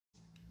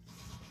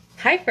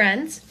Hi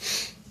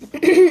friends,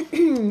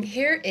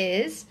 here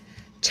is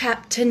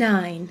Chapter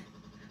 9,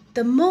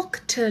 The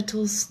Mock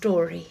Turtle's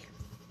Story.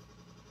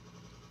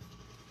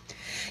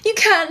 "You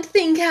can't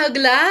think how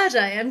glad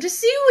I am to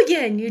see you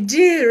again, you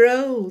dear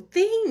old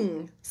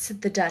thing,"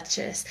 said the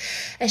Duchess,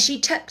 as she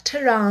tucked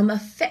her arm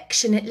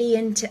affectionately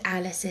into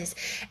Alice's,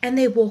 and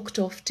they walked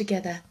off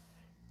together.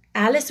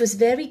 Alice was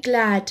very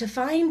glad to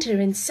find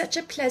her in such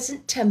a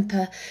pleasant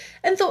temper,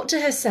 and thought to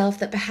herself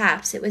that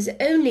perhaps it was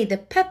only the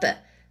pepper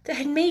that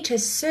had made her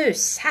so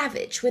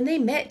savage when they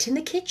met in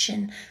the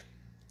kitchen.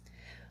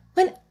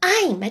 "When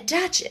I'm a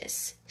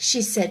duchess,"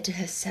 she said to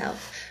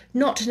herself,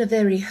 not in a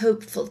very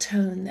hopeful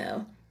tone,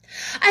 though,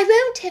 "I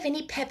won't have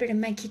any pepper in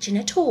my kitchen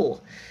at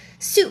all.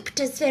 Soup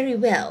does very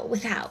well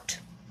without.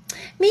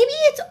 Maybe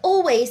it's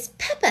always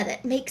pepper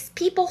that makes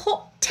people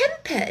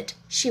hot-tempered,"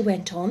 she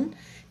went on,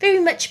 very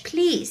much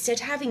pleased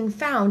at having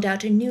found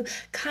out a new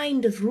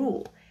kind of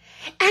rule.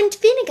 "And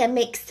vinegar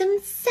makes them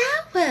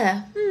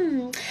sour.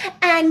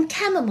 And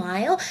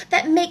chamomile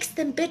that makes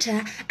them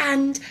bitter,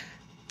 and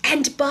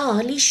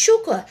barley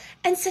sugar,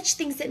 and such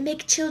things that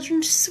make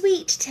children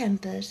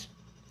sweet-tempered.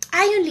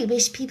 I only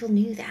wish people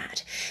knew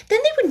that. Then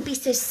they wouldn't be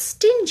so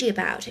stingy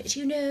about it,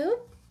 you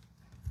know."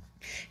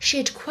 She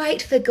had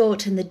quite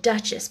forgotten the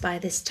Duchess by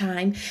this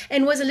time,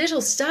 and was a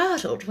little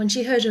startled when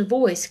she heard her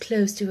voice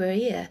close to her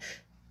ear.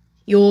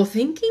 "You're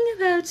thinking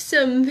about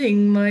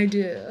something, my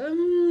dear,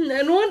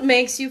 and what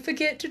makes you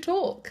forget to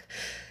talk?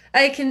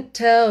 I can't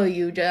tell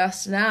you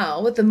just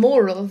now what the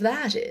moral of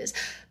that is,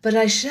 but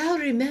I shall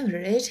remember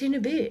it in a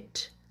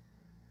bit."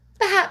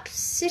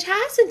 "Perhaps it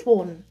hasn't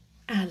one,"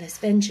 Alice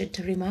ventured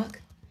to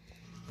remark.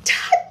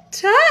 "Tut,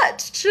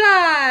 tut,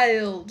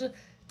 child,"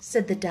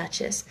 said the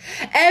Duchess.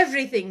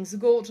 "Everything's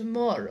got a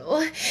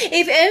moral,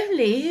 if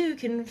only you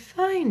can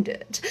find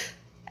it."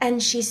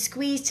 And she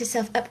squeezed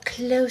herself up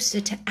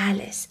closer to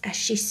Alice as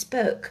she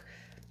spoke.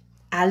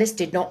 Alice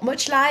did not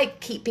much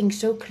like keeping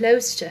so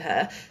close to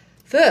her.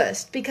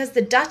 First, because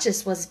the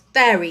Duchess was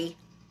very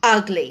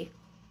ugly.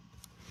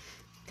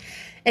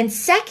 And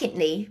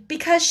secondly,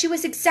 because she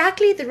was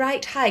exactly the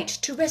right height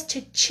to rest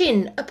her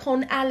chin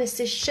upon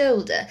Alice's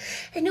shoulder,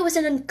 and it was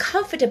an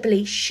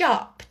uncomfortably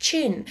sharp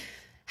chin.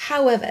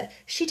 However,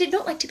 she did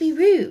not like to be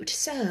rude,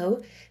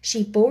 so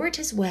she bore it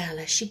as well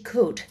as she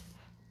could.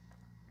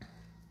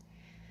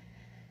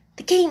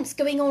 "The game's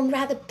going on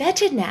rather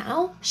better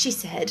now," she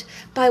said,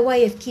 by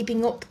way of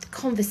keeping up the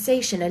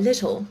conversation a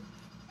little.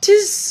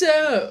 "'Tis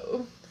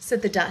so,"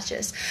 said the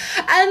Duchess,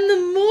 "and the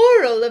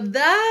moral of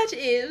that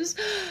is,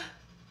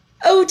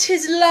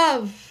 'tis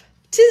love.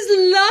 'Tis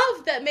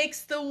love that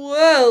makes the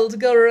world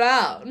go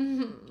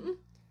round."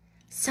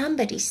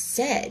 "Somebody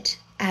said,"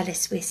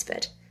 Alice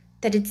whispered,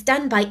 "that it's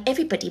done by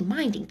everybody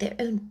minding their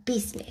own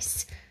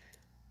business."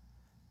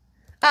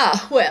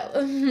 "Ah, well,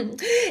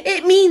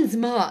 it means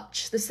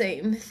much the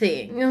same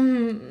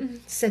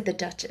thing," said the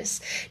Duchess,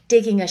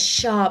 digging a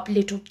sharp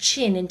little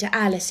chin into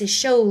Alice's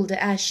shoulder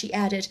as she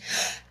added,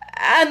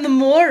 "and the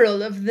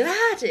moral of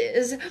that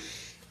is,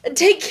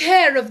 take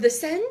care of the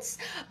sense,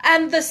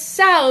 and the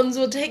sounds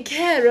will take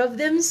care of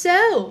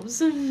themselves."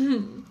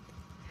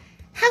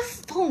 "How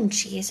fond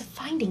she is of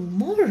finding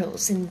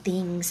morals in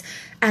things,"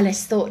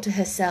 Alice thought to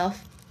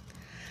herself.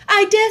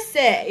 "I dare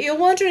say you're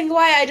wondering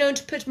why I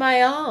don't put my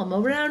arm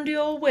around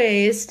your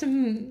waist,"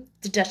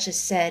 the Duchess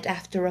said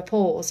after a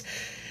pause.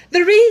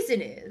 "The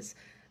reason is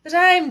that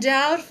I'm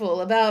doubtful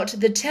about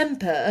the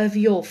temper of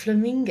your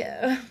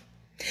flamingo.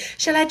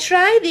 Shall I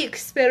try the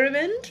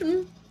experiment?"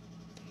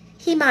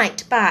 "He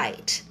might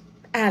bite,"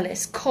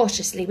 Alice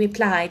cautiously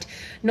replied,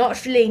 not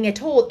feeling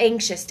at all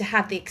anxious to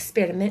have the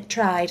experiment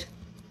tried.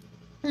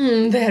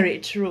 "Very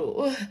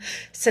true,"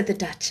 said the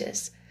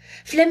Duchess.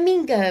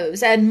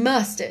 "Flamingos and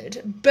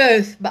mustard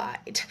both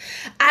bite,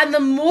 and the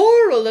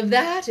moral of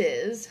that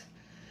is,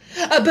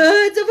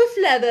 birds of a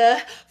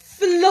feather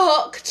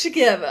flock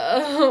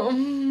together."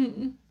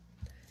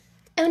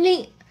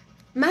 "Only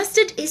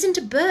mustard isn't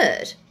a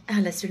bird,"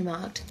 Alice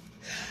remarked.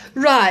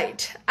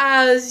 "Right,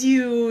 as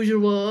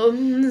usual,"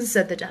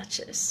 said the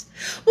Duchess.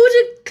 "What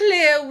a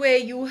clear way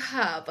you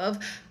have of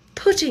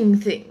putting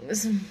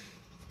things."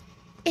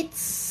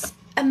 "It's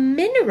a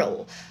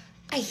mineral,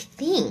 I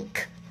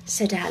think,"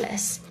 said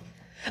Alice.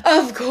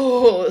 "Of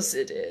course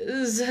it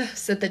is,"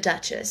 said the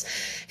Duchess,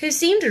 who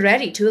seemed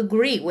ready to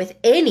agree with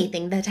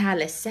anything that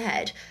Alice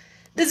said.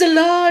 "There's a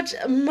large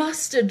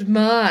mustard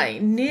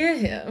mine near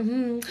here,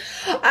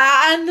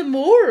 and the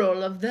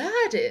moral of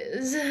that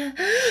is,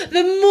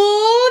 the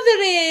more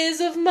there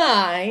is of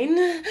mine,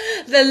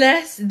 the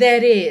less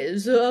there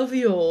is of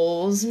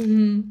yours."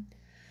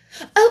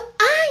 "Oh,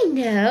 I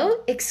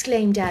know!"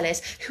 exclaimed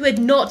Alice, who had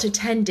not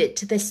attended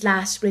to this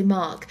last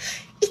remark.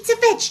 "It's a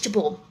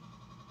vegetable.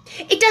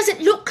 It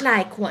doesn't look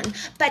like one,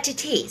 but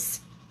it is."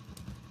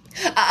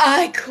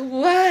 "I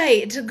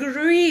quite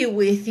agree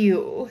with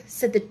you,"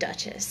 said the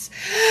Duchess,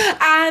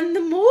 "and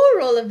the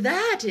moral of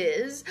that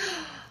is,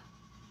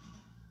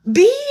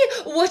 be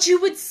what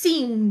you would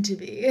seem to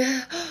be.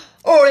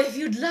 Or if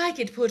you'd like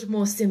it put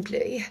more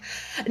simply,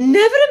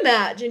 never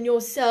imagine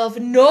yourself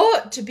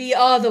not to be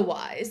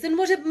otherwise than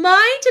what it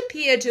might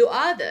appear to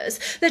others,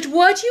 that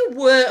what you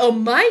were or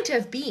might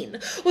have been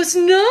was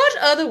not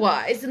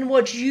otherwise than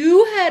what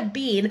you had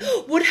been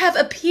would have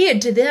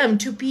appeared to them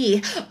to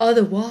be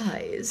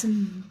otherwise.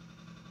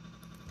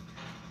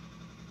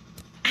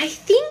 I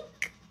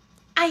think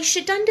I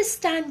should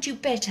understand you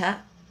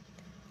better,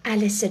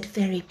 Alice said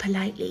very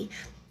politely,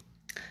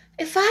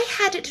 if I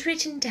had it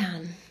written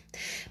down.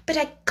 But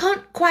I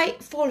can't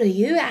quite follow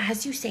you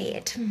as you say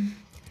it.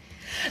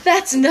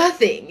 That's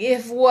nothing,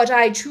 if what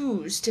I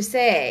choose to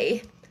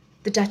say,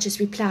 the Duchess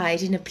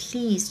replied in a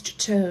pleased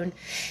tone.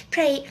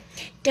 Pray,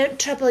 don't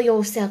trouble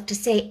yourself to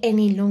say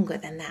any longer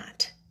than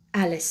that,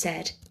 Alice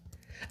said.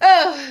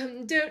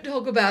 Oh, don't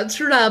talk about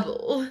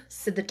trouble,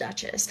 said the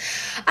Duchess.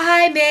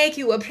 I make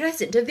you a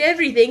present of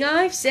everything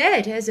I've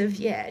said as of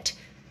yet.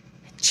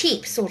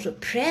 Cheap sort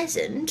of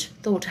present,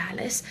 thought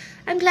Alice.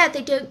 I'm glad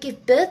they don't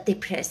give birthday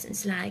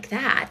presents like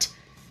that.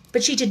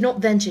 But she did not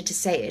venture to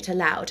say it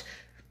aloud.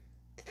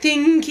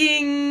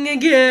 Thinking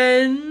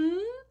again?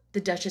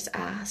 The Duchess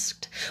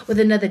asked, with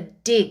another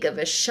dig of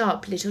a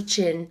sharp little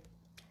chin.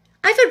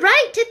 I've a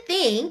right to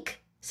think,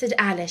 said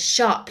Alice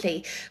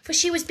sharply, for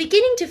she was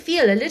beginning to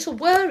feel a little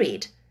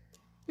worried.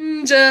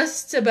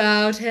 Just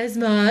about as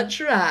much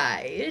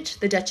right,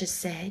 the Duchess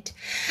said,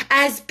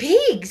 as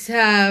pigs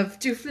have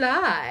to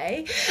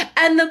fly,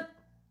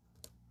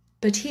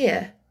 But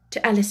here,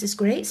 to Alice's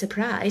great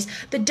surprise,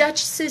 the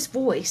Duchess's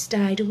voice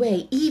died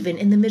away, even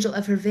in the middle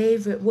of her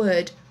favourite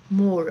word,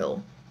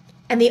 moral,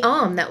 and the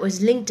arm that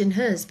was linked in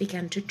hers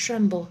began to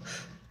tremble.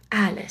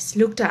 Alice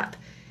looked up,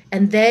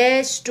 and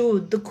there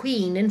stood the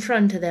Queen in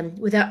front of them,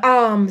 with her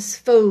arms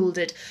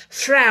folded,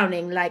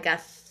 frowning like a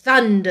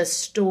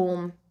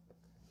thunderstorm.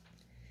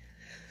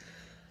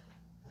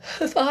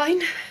 A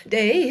fine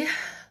day,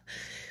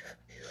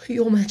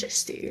 Your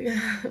Majesty,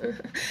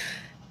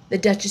 the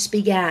Duchess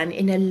began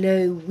in a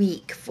low,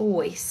 weak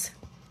voice.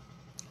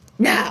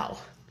 Now,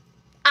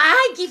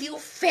 I give you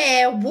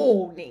fair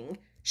warning,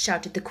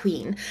 shouted the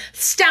Queen,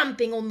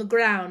 stamping on the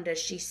ground as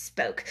she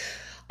spoke.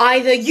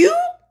 Either you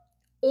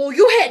or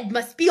your head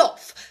must be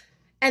off,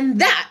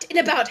 and that in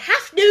about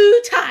half no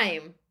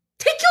time.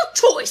 Take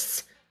your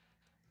choice.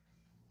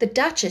 The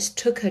Duchess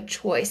took her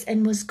choice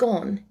and was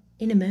gone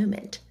in a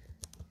moment.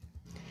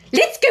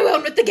 Let's go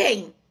on with the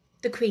game,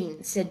 the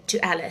Queen said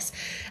to Alice,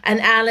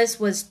 and Alice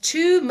was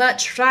too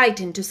much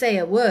frightened to say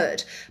a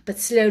word, but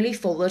slowly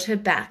followed her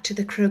back to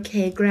the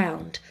croquet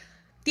ground.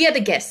 The other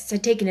guests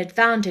had taken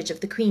advantage of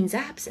the Queen's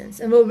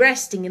absence and were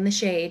resting in the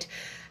shade.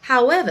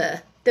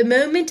 However, the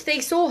moment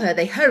they saw her,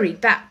 they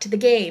hurried back to the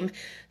game,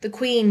 the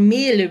Queen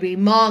merely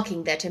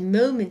remarking that a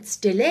moment's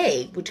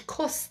delay would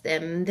cost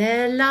them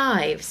their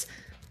lives.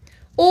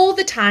 All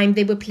the time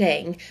they were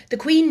playing, the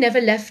Queen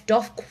never left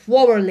off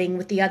quarrelling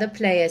with the other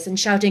players and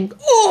shouting,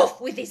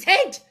 "Off with his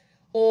head!"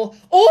 or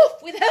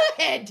 "Off with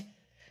her head!"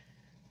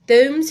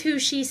 Those who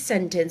she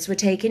sentenced were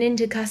taken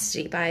into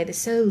custody by the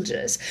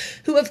soldiers,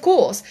 who, of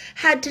course,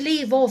 had to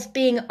leave off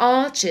being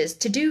archers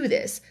to do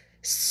this,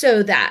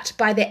 so that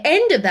by the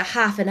end of the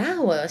half an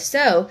hour or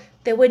so,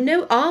 there were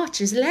no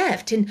archers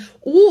left, and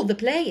all the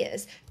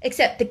players,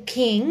 except the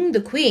King,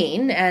 the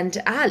Queen,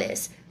 and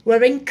Alice,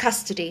 were in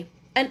custody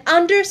and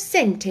under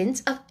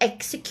sentence of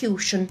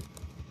execution.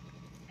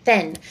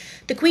 Then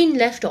the Queen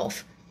left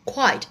off,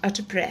 quite out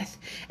of breath,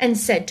 and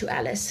said to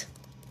Alice,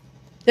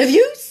 "Have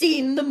you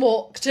seen the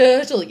mock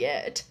turtle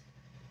yet?"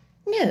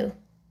 "No,"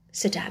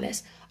 said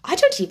Alice. "I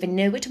don't even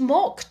know what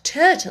mock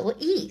turtle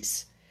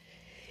is."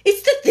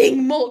 "It's the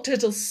thing mock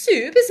turtle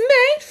soup is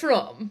made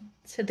from,"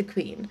 said the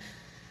Queen.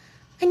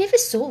 "I never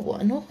saw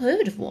one or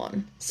heard of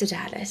one," said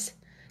Alice.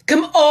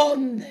 "Come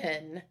on,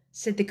 then,"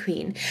 said the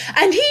Queen,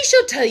 "and he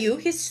shall tell you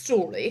his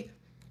story."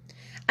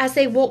 As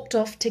they walked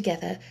off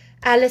together,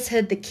 Alice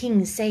heard the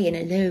King say in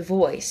a low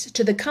voice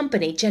to the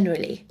company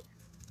generally,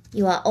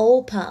 "You are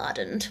all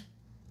pardoned."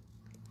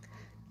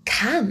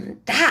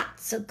 "Come,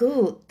 that's a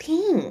good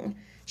thing,"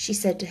 she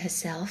said to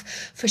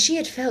herself, for she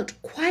had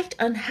felt quite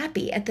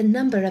unhappy at the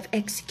number of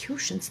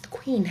executions the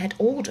Queen had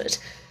ordered.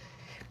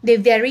 They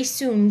very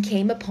soon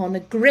came upon a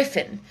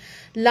griffin,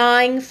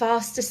 lying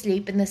fast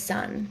asleep in the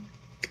sun.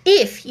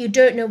 If you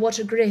don't know what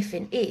a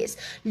griffin is,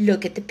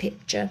 look at the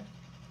picture.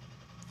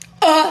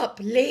 "Up,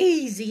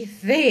 lazy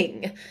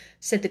thing,"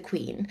 said the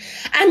Queen,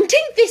 "and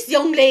take this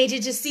young lady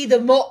to see the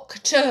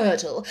mock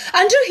turtle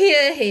and to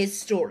hear his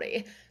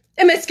story.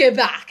 I must go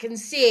back and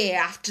see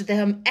after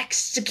them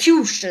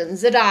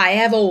executions that I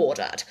have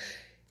ordered."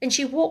 And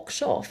she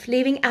walked off,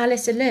 leaving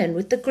Alice alone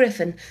with the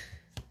griffin.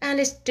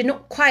 Alice did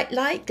not quite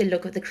like the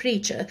look of the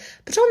creature,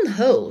 but on the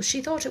whole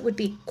she thought it would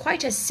be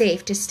quite as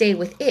safe to stay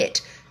with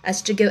it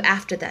as to go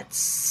after that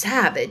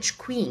savage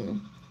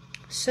Queen.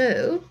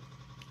 So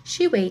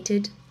she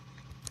waited.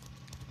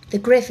 The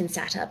griffin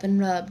sat up and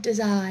rubbed his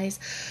eyes.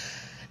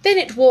 Then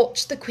it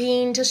watched the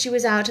Queen till she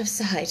was out of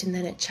sight, and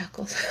then it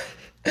chuckled.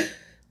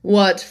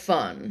 "What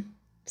fun,"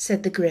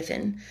 said the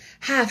griffin,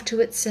 half to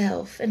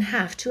itself and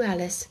half to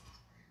Alice.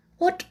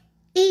 "What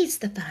is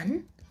the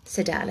fun?"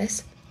 said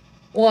Alice.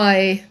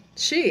 Why,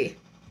 she,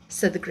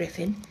 said the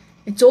Gryphon.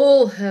 It's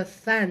all her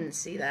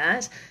fancy,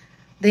 that.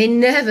 They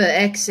never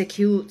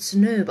executes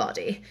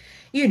nobody.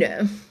 You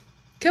know.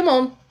 Come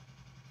on.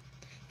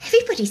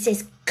 Everybody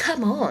says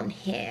come on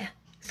here,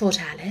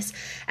 thought Alice,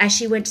 as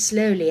she went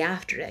slowly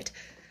after it.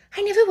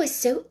 I never was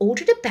so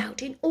ordered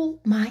about in all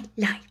my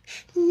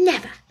life.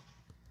 Never.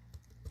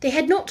 They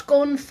had not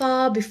gone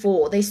far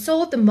before they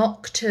saw the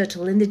Mock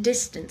Turtle in the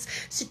distance,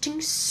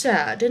 sitting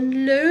sad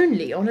and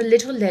lonely on a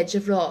little ledge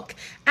of rock,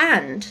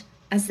 and,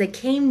 as they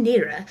came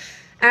nearer,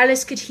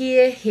 Alice could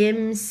hear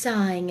him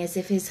sighing as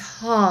if his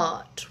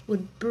heart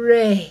would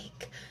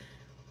break.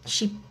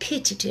 She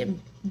pitied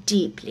him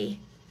deeply.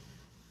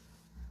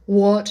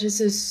 What is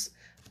this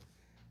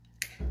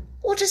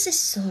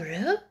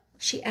sorrow?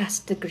 She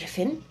asked the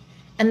Gryphon,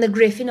 and the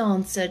Gryphon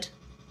answered,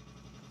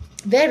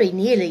 very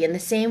nearly in the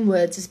same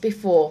words as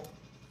before.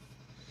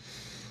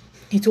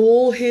 It's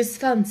all his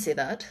fancy,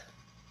 that.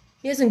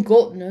 He hasn't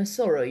got no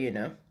sorrow, you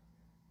know.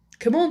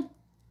 Come on.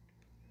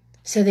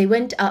 So they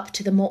went up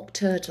to the Mock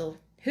Turtle,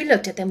 who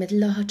looked at them with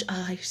large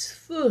eyes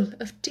full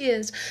of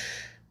tears,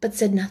 but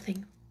said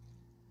nothing.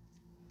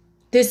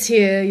 This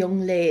here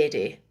young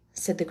lady,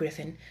 said the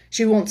Gryphon,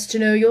 she wants to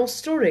know your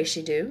story,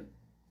 she do.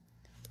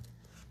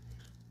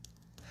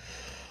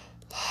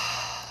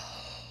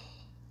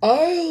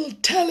 I'll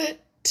tell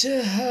it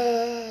to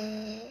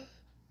her,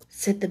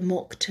 said the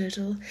Mock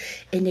Turtle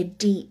in a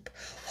deep,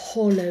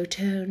 hollow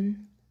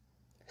tone.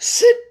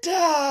 Sit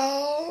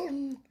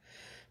down,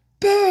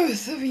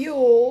 both of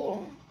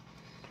you,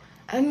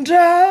 and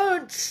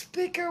don't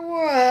speak a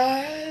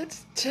word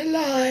till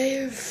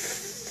I've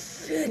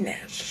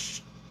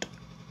finished.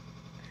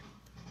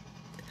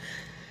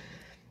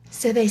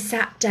 So they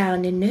sat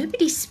down and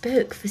nobody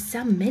spoke for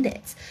some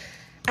minutes.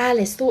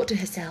 Alice thought to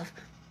herself,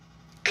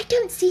 I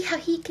don't see how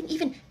he can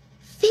even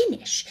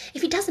finish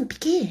if he doesn't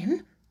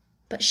begin.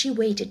 But she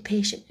waited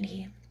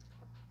patiently.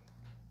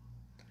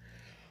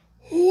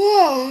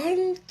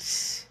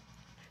 Once,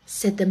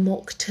 said the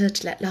Mock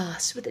Turtle at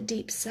last with a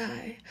deep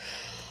sigh,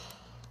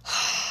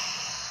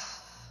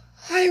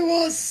 I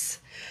was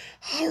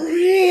a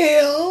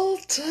real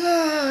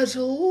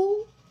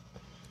turtle.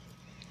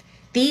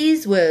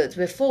 These words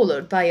were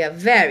followed by a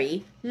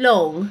very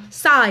long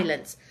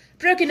silence,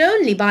 broken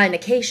only by an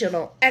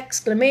occasional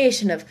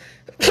exclamation of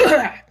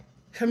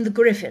from the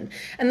Gryphon,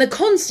 and the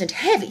constant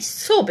heavy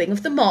sobbing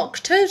of the Mock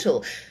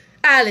Turtle.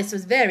 Alice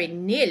was very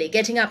nearly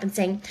getting up and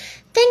saying,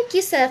 Thank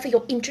you, sir, for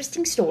your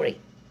interesting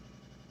story.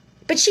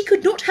 But she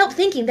could not help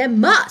thinking there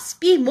must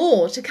be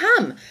more to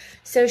come,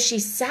 so she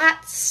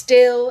sat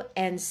still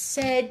and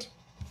said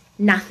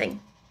nothing.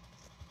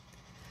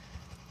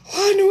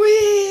 When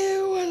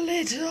we were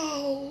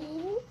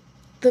little,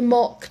 the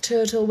Mock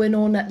Turtle went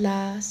on at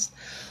last,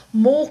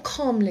 more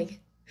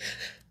calmly,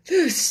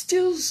 though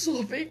still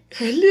sobbing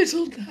a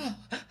little now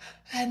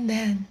and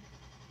then.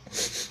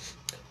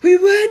 We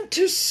went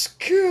to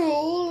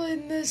school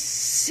in the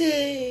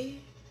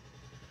sea.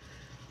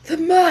 The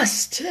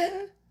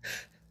master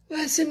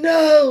was an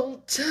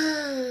old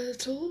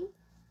turtle,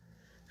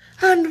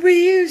 and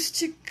we used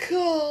to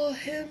call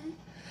him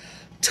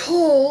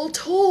Tall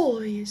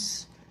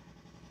Toys.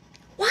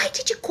 Why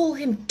did you call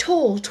him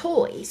Tall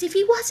Toys if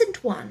he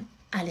wasn't one?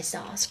 Alice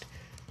asked.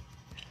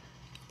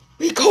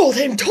 We called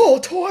him Tall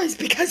Toys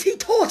because he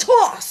taught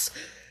us,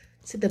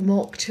 said the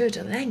Mock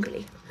Turtle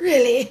angrily.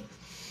 Really,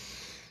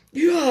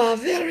 you are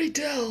very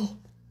dull.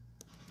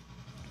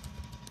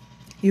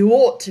 You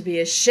ought to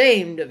be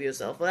ashamed of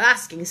yourself for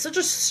asking such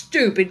a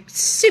stupid,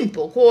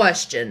 simple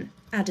question,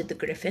 added the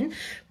Gryphon.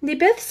 They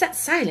both sat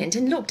silent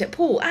and looked at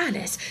poor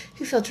Alice,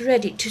 who felt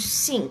ready to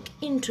sink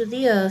into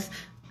the earth.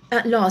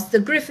 At last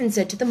the Gryphon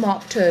said to the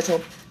Mock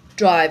Turtle,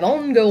 Drive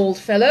on, old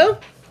fellow.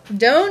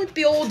 Don't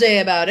be all day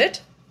about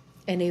it.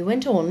 And he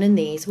went on in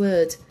these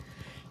words.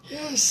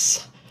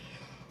 Yes,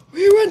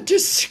 we went to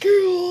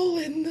school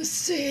in the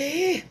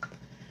sea,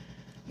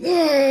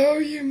 though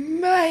you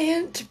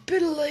mayn't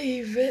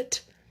believe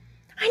it.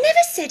 I never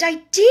said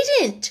I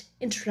didn't,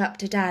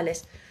 interrupted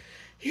Alice.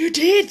 You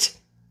did,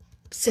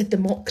 said the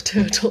Mock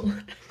Turtle.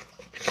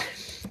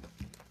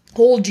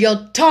 Hold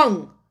your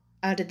tongue,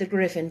 added the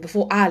Gryphon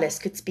before Alice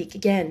could speak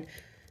again.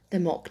 The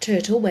Mock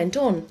Turtle went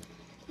on.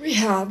 We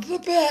had the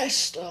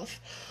best of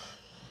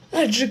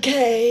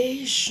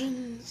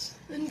educations.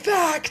 In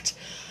fact,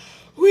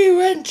 we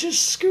went to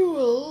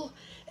school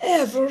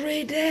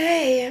every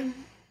day.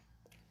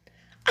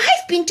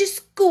 I've been to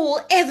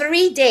school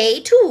every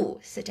day too,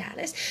 said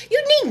Alice.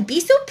 You needn't be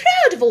so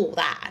proud of all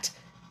that.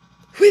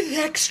 With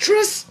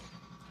extras?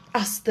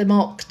 Asked the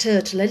Mock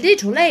Turtle a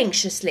little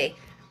anxiously.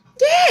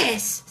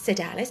 Yes, said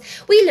Alice.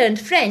 We learned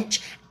French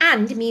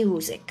and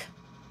music.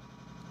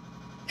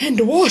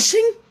 And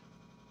washing?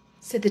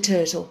 Said the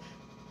Turtle.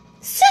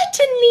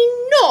 Certainly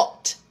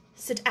not,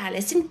 said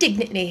Alice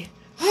indignantly.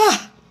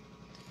 Ah,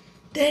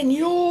 then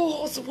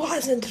yours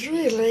wasn't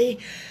really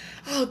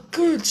a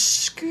good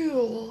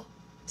school,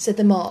 said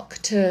the Mock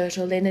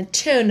Turtle in a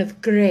tone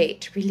of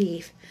great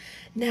relief.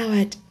 Now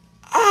at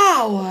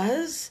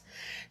ours,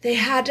 they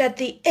had at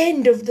the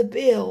end of the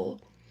bill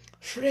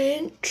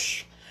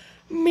French,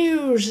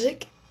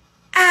 music,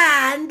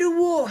 and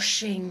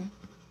washing.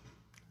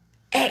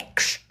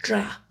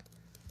 Extra.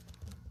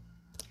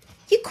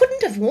 You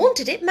couldn't have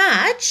wanted it,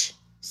 Madge,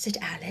 said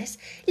Alice,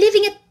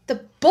 living at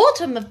the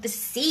bottom of the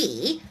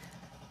sea.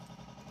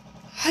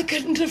 I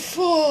couldn't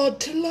afford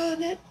to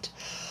learn it,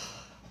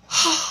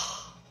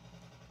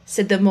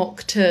 said the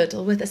Mock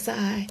Turtle with a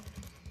sigh.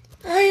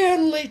 I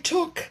only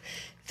took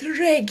the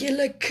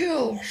regular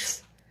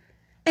course.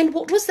 And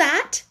what was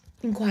that?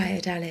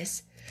 inquired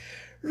Alice.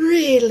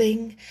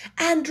 Reeling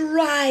and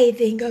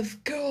writhing,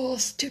 of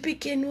course, to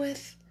begin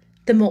with,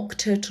 the Mock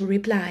Turtle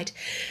replied.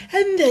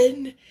 And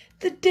then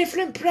the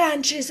different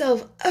branches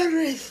of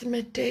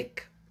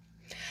arithmetic.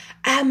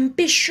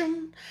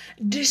 Ambition,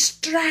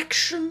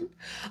 distraction,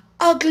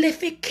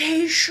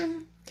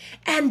 uglification,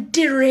 and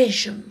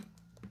derision.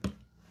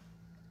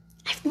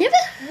 I've never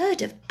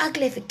heard of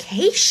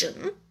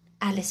uglification,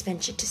 Alice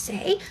ventured to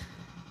say.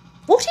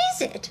 What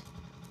is it?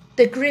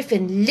 The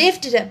Gryphon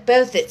lifted up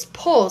both its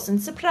paws in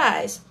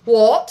surprise.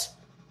 What?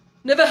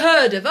 Never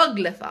heard of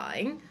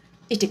uglifying?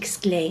 It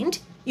exclaimed.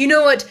 You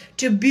know what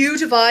to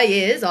beautify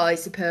is, I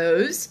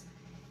suppose.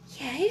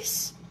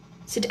 Yes,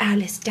 said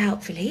Alice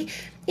doubtfully.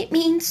 It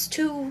means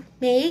to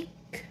make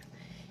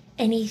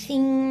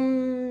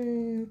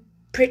anything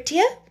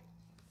prettier.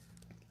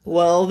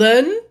 Well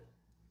then,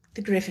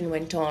 the Gryphon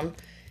went on,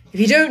 if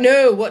you don't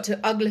know what to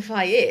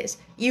uglify is,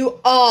 you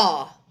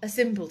are a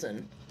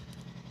simpleton.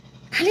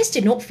 Alice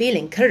did not feel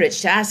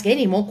encouraged to ask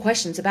any more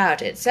questions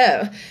about it,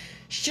 so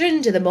she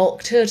turned to the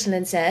Mock Turtle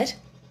and said,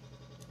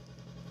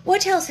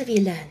 What else have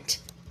you learnt?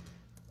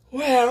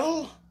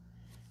 Well,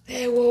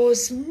 there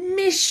was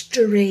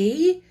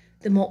mystery,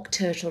 the Mock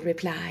Turtle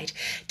replied,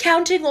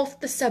 counting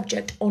off the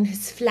subject on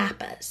his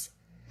flappers.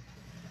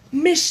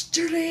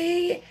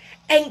 Mystery,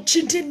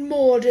 ancient and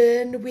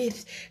modern,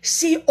 with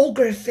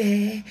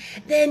seaography,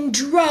 then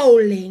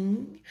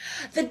drolling.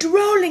 The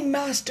drolling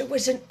master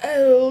was an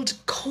old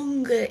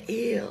conger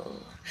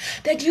eel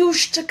that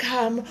used to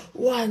come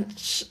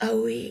once a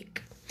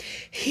week.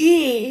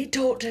 He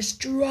taught us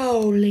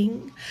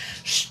drolling,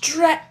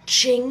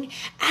 stretching,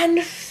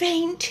 and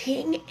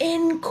fainting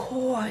in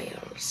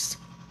coils.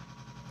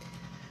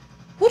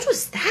 What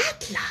was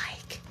that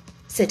like?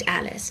 said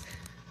Alice.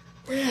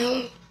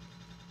 Well,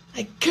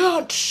 I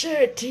can't show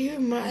it to you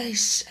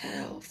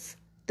myself,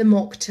 the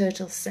Mock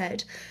Turtle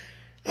said.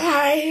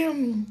 I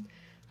am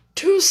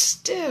too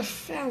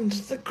stiff, and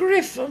the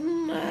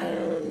Gryphon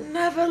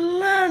never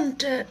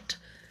learned it.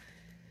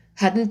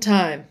 Hadn't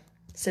time,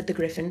 said the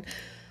Gryphon.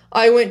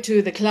 I went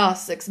to the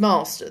Class 6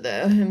 master,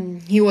 though,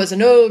 and he was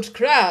an old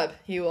crab,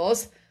 he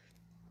was.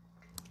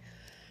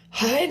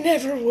 I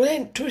never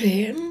went to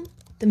him,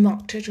 the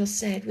Mock Turtle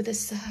said with a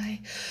sigh.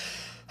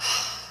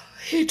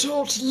 He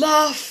taught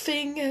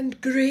laughing and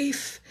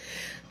grief,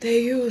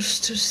 they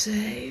used to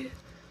say.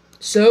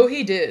 So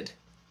he did.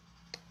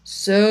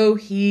 So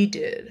he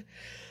did.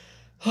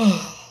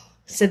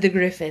 said the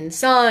Gryphon,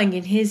 sighing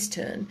in his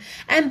turn,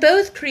 and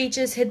both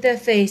creatures hid their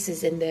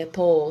faces in their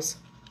paws.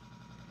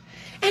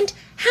 And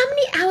how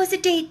many hours a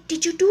day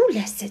did you do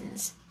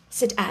lessons?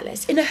 said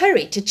Alice, in a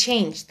hurry to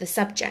change the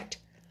subject.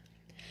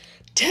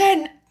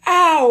 10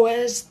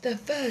 hours the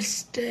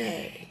first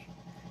day,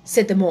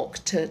 said the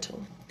Mock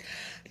Turtle.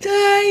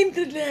 9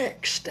 the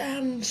next,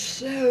 and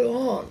so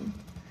on.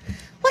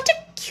 What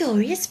a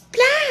curious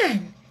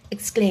plan,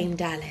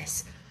 exclaimed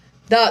Alice.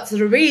 That's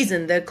the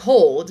reason they're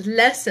called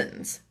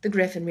lessons, the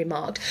Gryphon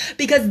remarked,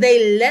 because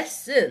they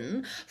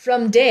lessen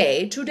from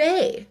day to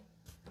day.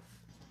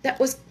 That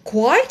was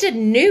quite a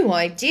new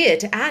idea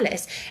to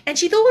Alice, and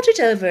she thought it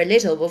over a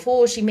little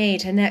before she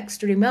made her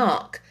next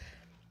remark.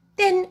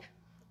 Then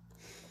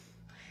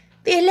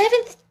the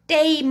 11th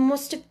day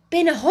must have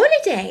been a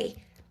holiday.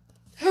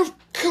 Of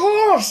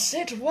course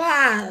it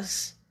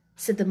was,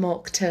 said the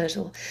Mock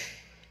Turtle.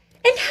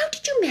 And how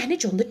did you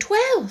manage on the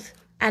 12th?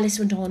 Alice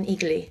went on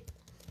eagerly.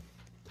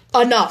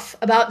 Enough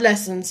about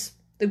lessons,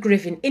 the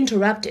Gryphon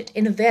interrupted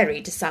in a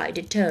very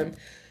decided tone.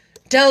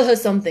 Tell her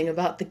something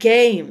about the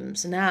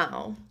games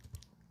now.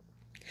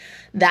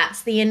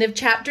 That's the end of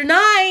chapter 9.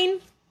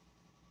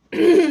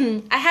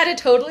 I had a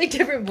totally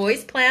different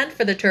voice planned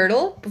for the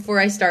turtle before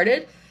I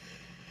started.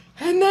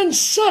 And then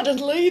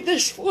suddenly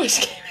this voice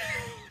came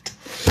out.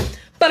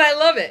 But I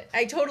love it.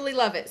 I totally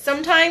love it.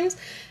 Sometimes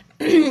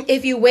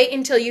if you wait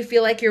until you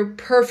feel like you're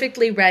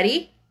perfectly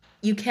ready,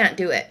 you can't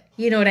do it.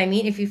 You know what I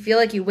mean? If you feel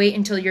like you wait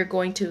until you're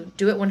going to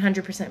do it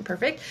 100%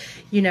 perfect,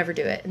 you never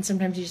do it. And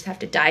sometimes you just have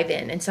to dive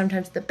in. And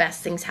sometimes the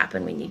best things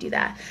happen when you do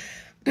that.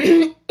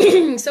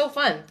 So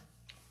fun.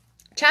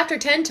 Chapter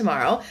 10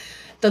 tomorrow,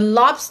 the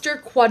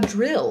Lobster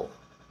Quadrille.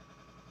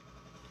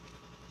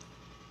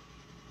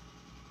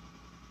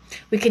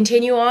 We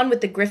continue on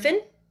with the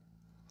Gryphon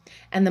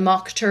and the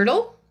Mock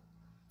Turtle.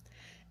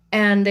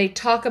 And they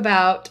talk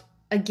about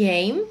a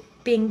game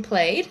being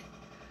played.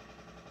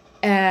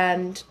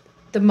 And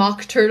the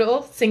Mock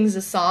Turtle sings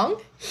a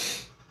song.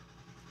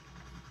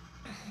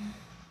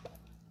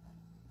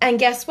 And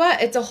guess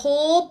what? It's a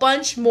whole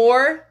bunch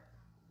more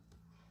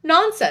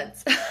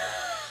nonsense.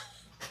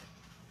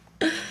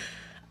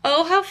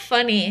 Oh, how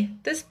funny.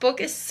 This book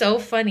is so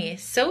funny,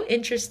 so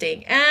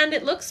interesting, and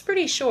it looks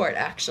pretty short,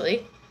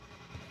 actually.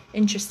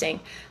 Interesting.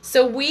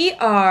 So we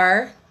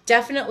are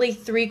definitely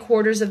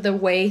 3/4 of the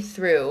way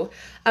through.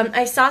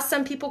 I saw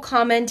some people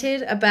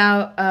commented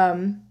about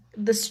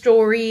the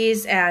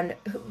stories and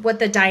what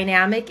the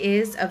dynamic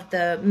is of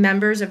the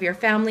members of your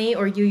family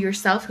or you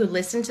yourself who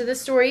listen to the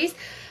stories.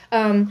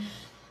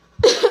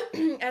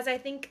 As I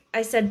think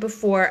I said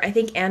before, I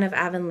think Anne of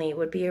Avonlea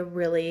would be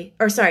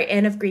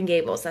Anne of Green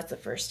Gables, that's the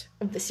first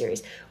of the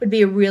series, would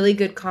be a really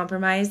good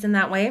compromise in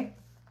that way.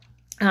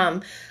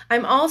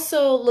 I'm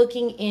also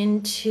looking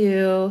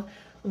into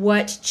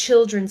what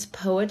children's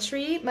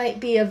poetry might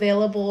be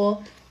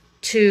available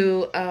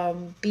to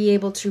be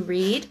able to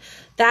read.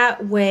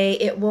 That way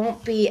it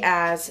won't be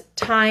as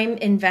time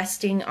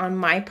investing on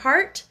my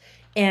part.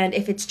 And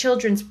if it's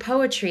children's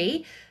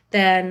poetry,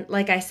 then,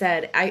 like I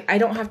said, I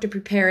don't have to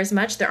prepare as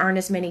much. There aren't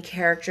as many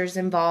characters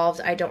involved.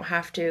 I don't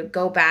have to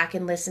go back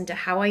and listen to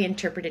how I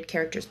interpreted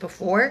characters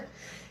before.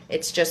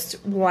 It's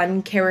just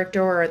one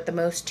character or at the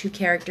most two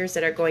characters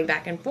that are going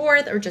back and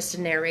forth or just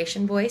a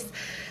narration voice.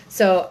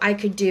 So I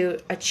could do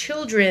a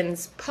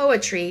children's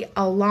poetry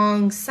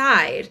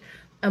alongside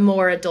a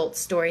more adult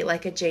story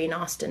like a Jane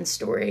Austen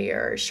story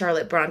or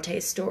Charlotte Bronte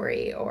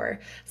story or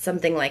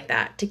something like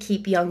that to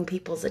keep young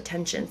people's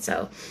attention.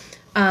 So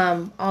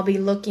I'll be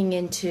looking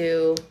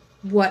into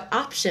what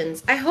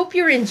options. I hope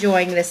you're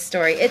enjoying this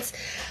story.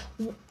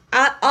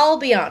 I'll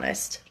be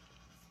honest.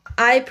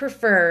 I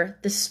prefer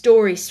the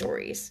stories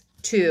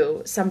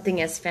to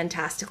something as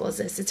fantastical as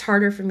this. It's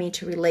harder for me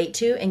to relate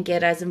to and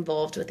get as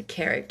involved with the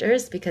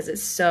characters because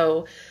it's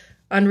so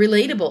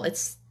unrelatable.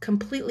 It's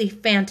completely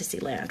fantasy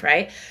land,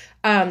 right?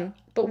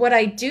 But what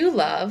I do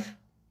love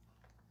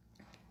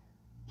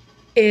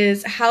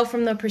is how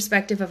from the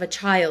perspective of a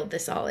child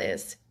this all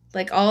is.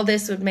 Like, all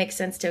this would make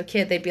sense to a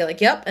kid. They'd be like,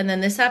 yep, and then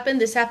this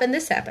happened, this happened,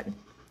 this happened.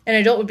 An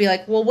adult would be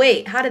like, well,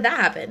 wait, how did that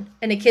happen?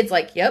 And a kid's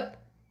like,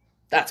 yep,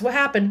 that's what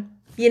happened.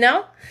 You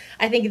know?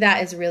 I think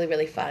that is really,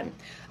 really fun.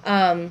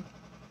 A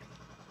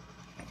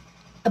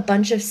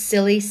bunch of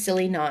silly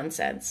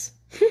nonsense.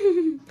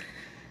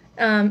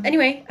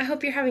 Anyway, I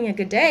hope you're having a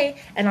good day,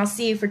 and I'll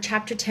see you for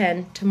Chapter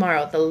 10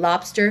 tomorrow, The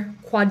Lobster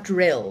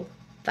Quadrille.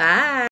 Bye!